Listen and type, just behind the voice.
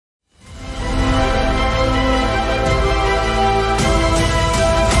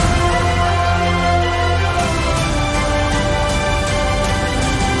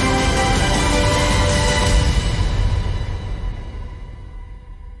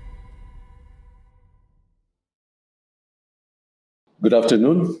Good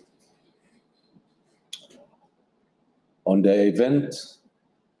afternoon. On the event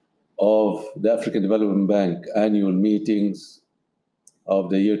of the African Development Bank annual meetings of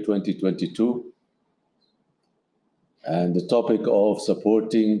the year 2022, and the topic of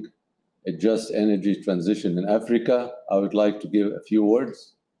supporting a just energy transition in Africa, I would like to give a few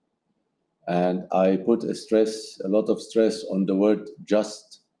words. And I put a lot of stress on the word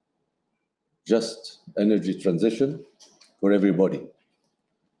just energy transition for everybody.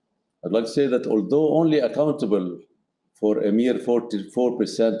 I'd like to say that although only accountable for a mere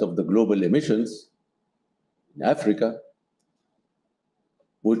 44% of the global emissions in Africa,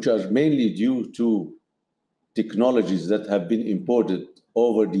 which are mainly due to technologies that have been imported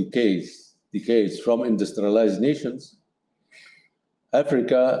over decades from industrialized nations,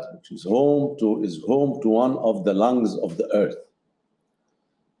 Africa, which is home to one of the lungs of the earth,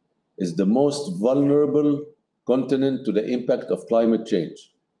 is the most vulnerable continent to the impact of climate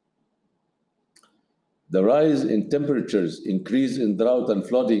change. The rise in temperatures, increase in drought and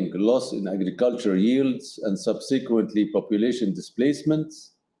flooding, loss in agricultural yields, and subsequently population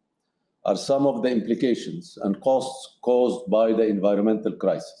displacements are some of the implications and costs caused by the environmental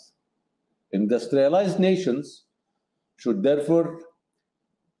crisis. Industrialized nations should therefore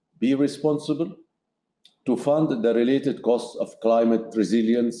be responsible to fund the related costs of climate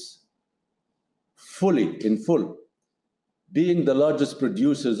resilience in full, being the largest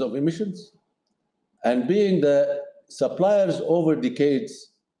producers of emissions and being the suppliers over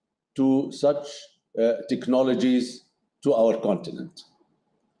decades to such technologies to our continent,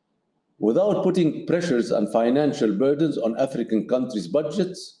 without putting pressures and financial burdens on African countries'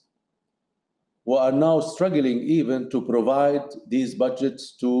 budgets, who are now struggling even to provide these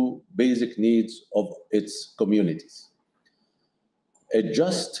budgets to basic needs of its communities. A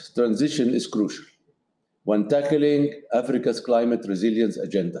just transition is crucial when tackling Africa's climate resilience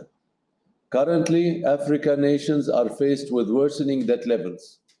agenda. Currently, African nations are faced with worsening debt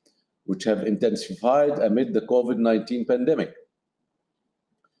levels, which have intensified amid the COVID-19 pandemic,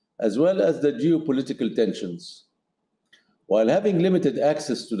 as well as the geopolitical tensions. While having limited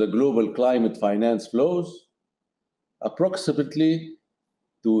access to the global climate finance flows, approximately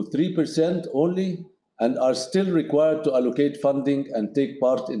to 3% only, and are still required to allocate funding and take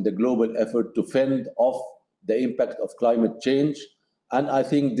part in the global effort to fend off the impact of climate change, and I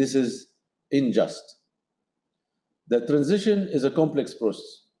think this is unjust. The transition is a complex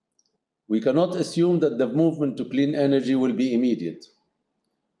process. We cannot assume that the movement to clean energy will be immediate.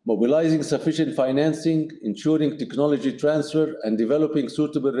 Mobilizing sufficient financing, ensuring technology transfer, and developing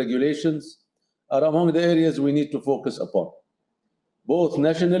suitable regulations are among the areas we need to focus upon, both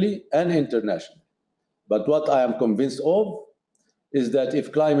nationally and internationally. But what I am convinced of is that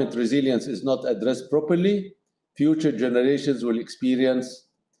if climate resilience is not addressed properly, future generations will experience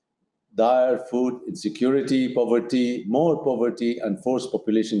dire food insecurity, more poverty, and forced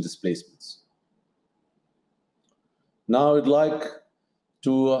population displacements. Now I'd like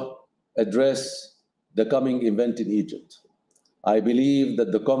to address the coming event in Egypt. I believe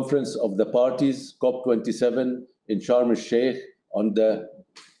that the Conference of the Parties, COP27 in Sharm el-Sheikh on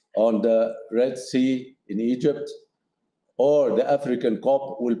the Red Sea in Egypt, or the African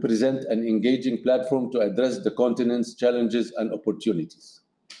COP will present an engaging platform to address the continent's challenges and opportunities.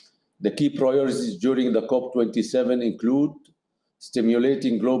 The key priorities during the COP27 include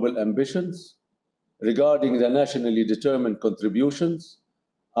stimulating global ambitions regarding the nationally determined contributions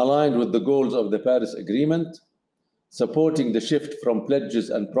aligned with the goals of the Paris Agreement, supporting the shift from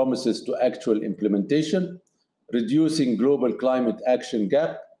pledges and promises to actual implementation, reducing global climate action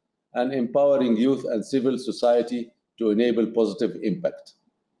gap, and empowering youth and civil society to enable positive impact.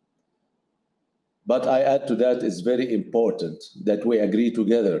 But I add to that, it's very important that we agree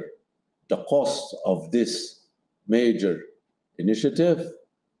together the cost of this major initiative,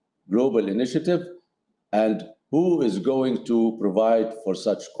 global initiative, and who is going to provide for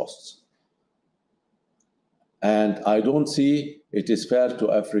such costs. And I don't see it is fair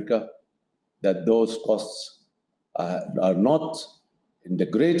to Africa that those costs are not in the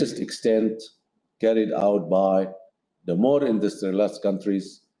greatest extent carried out by the more industrialized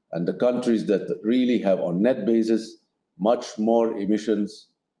countries and the countries that really have on net basis much more emissions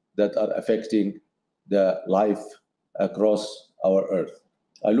that are affecting the life across our earth.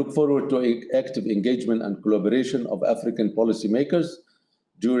 I look forward to active engagement and collaboration of African policymakers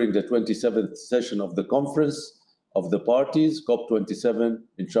during the 27th session of the Conference of the Parties, COP27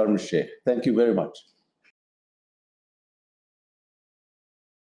 in Sharm el-Sheikh. Thank you very much.